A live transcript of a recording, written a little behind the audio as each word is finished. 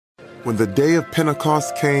When the day of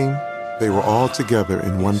Pentecost came, they were all together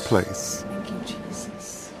in one place.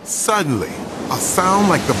 Suddenly, a sound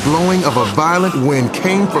like the blowing of a violent wind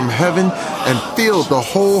came from heaven and filled the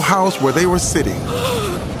whole house where they were sitting.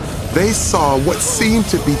 They saw what seemed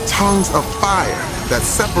to be tongues of fire that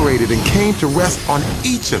separated and came to rest on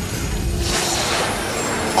each of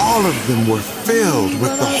them. All of them were filled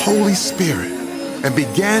with the Holy Spirit and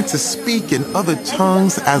began to speak in other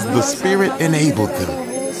tongues as the Spirit enabled them.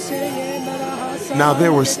 Now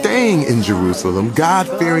there were staying in Jerusalem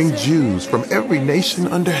God-fearing Jews from every nation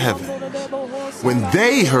under heaven. When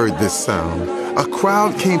they heard this sound, a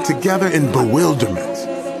crowd came together in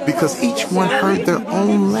bewilderment, because each one heard their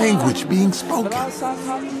own language being spoken.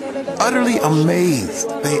 Utterly amazed,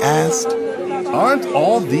 they asked, "Aren't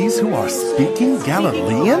all these who are speaking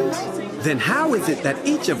Galileans? Then how is it that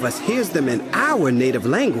each of us hears them in our native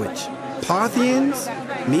language? Parthians,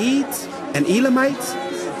 Medes, and Elamites,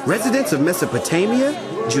 residents of Mesopotamia,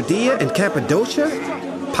 Judea and Cappadocia,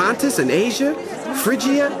 Pontus and Asia,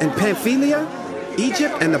 Phrygia and Pamphylia,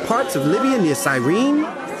 Egypt and the parts of Libya near Cyrene,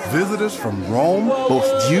 Visitors from Rome,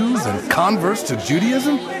 both Jews and converts to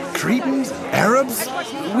Judaism, Cretans and Arabs.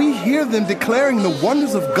 We hear them declaring the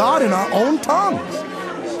wonders of God in our own tongues."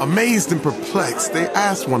 Amazed and perplexed, they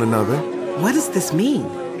asked one another. What does this mean?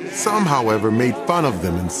 Some, however, made fun of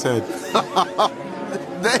them and said,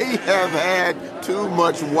 They have had too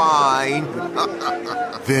much wine.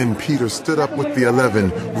 Then Peter stood up with the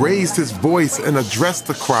 11, raised his voice, and addressed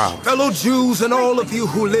the crowd. "Fellow Jews and all of you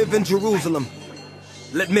who live in Jerusalem,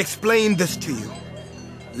 let me explain this to you.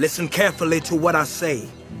 Listen carefully to what I say.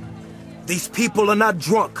 These people are not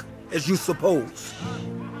drunk, as you suppose.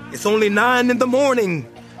 It's only 9 in the morning.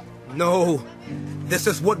 No, this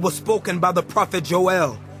is what was spoken by the prophet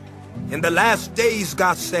Joel. In the last days,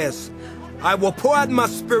 God says, I will pour out my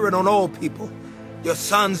spirit on all people. Your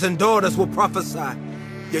sons and daughters will prophesy.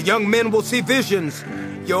 Your young men will see visions.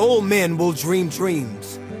 Your old men will dream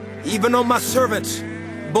dreams. Even on my servants,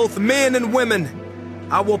 both men and women,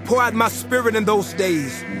 I will pour out my spirit in those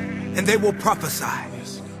days, and they will prophesy.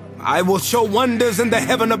 I will show wonders in the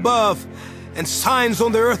heaven above and signs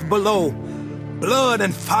on the earth below, blood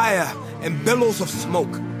and fire and billows of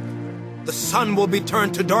smoke. The sun will be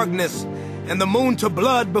turned to darkness and the moon to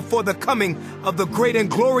blood before the coming of the great and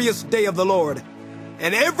glorious day of the Lord.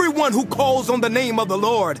 And everyone who calls on the name of the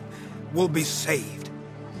Lord will be saved.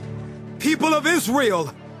 People of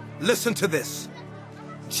Israel, listen to this.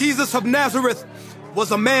 Jesus of Nazareth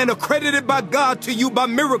was a man accredited by God to you by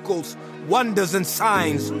miracles, wonders, and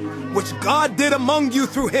signs, which God did among you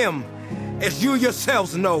through him, as you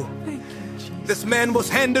yourselves know. This man was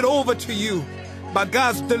handed over to you by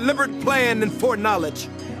God's deliberate plan and foreknowledge,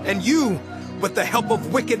 and you, with the help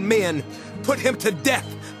of wicked men, put him to death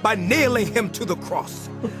by nailing him to the cross.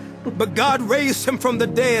 But God raised him from the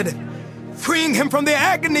dead, freeing him from the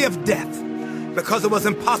agony of death, because it was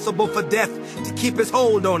impossible for death to keep his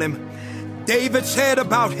hold on him. David said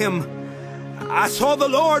about him, I saw the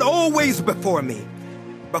Lord always before me.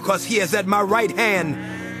 Because he is at my right hand,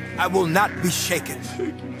 I will not be shaken.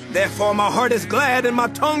 Therefore my heart is glad and my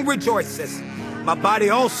tongue rejoices. My body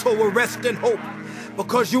also will rest in hope,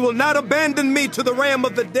 because you will not abandon me to the realm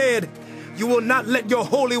of the dead. You will not let your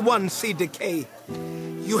Holy One see decay.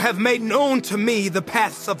 You have made known to me the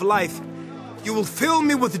paths of life. You will fill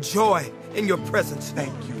me with joy in your presence.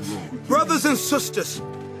 Thank you, Lord. Brothers and sisters,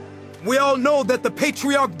 we all know that the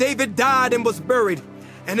patriarch David died and was buried,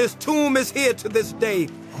 and his tomb is here to this day.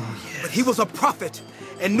 But he was a prophet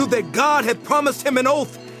and knew that God had promised him an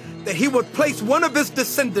oath that he would place one of his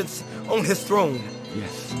descendants on his throne.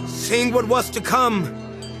 Yes. Seeing what was to come,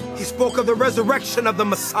 he spoke of the resurrection of the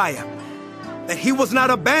Messiah, that he was not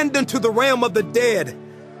abandoned to the realm of the dead,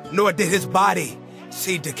 nor did his body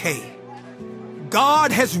see decay.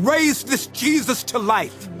 God has raised this Jesus to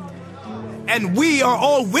life, and we are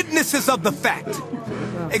all witnesses of the fact.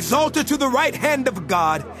 Exalted to the right hand of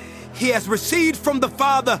God, he has received from the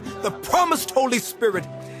Father the promised Holy Spirit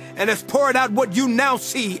and has poured out what you now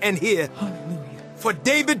see and hear. For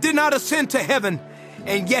David did not ascend to heaven,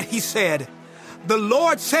 and yet he said, the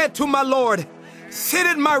Lord said to my Lord, sit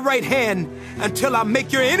at my right hand until I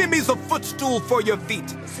make your enemies a footstool for your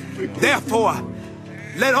feet. Therefore,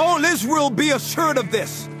 let all Israel be assured of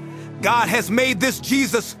this. God has made this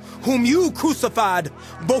Jesus, whom you crucified,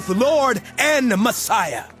 both Lord and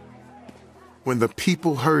Messiah. When the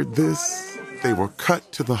people heard this, they were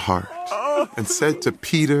cut to the heart and said to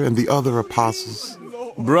Peter and the other apostles,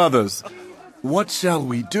 Brothers, what shall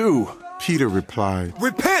we do? Peter replied,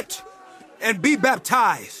 Repent and be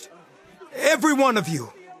baptized, every one of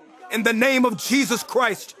you, in the name of Jesus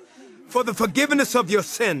Christ, for the forgiveness of your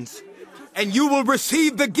sins, and you will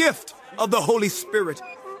receive the gift of the Holy Spirit.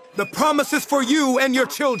 The promise is for you and your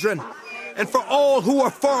children, and for all who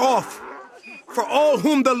are far off, for all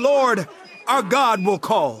whom the Lord our God will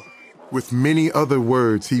call." With many other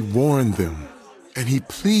words, he warned them, and he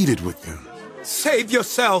pleaded with them. "Save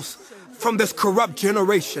yourselves from this corrupt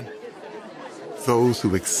generation." Those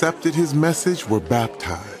who accepted his message were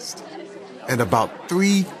baptized, and about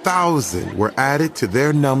 3,000 were added to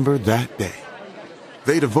their number that day.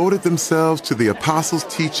 They devoted themselves to the apostles'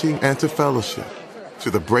 teaching and to fellowship, to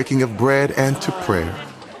the breaking of bread and to prayer.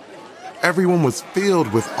 Everyone was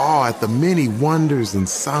filled with awe at the many wonders and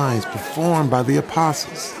signs performed by the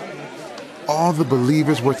apostles. All the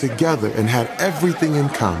believers were together and had everything in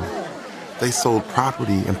common. They sold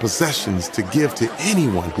property and possessions to give to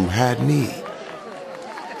anyone who had need.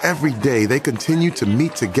 Every day they continued to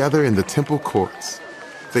meet together in the temple courts.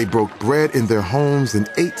 They broke bread in their homes and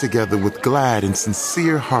ate together with glad and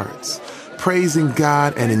sincere hearts, praising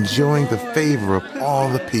God and enjoying the favor of all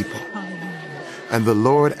the people. And the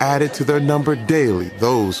Lord added to their number daily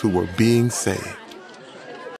those who were being saved.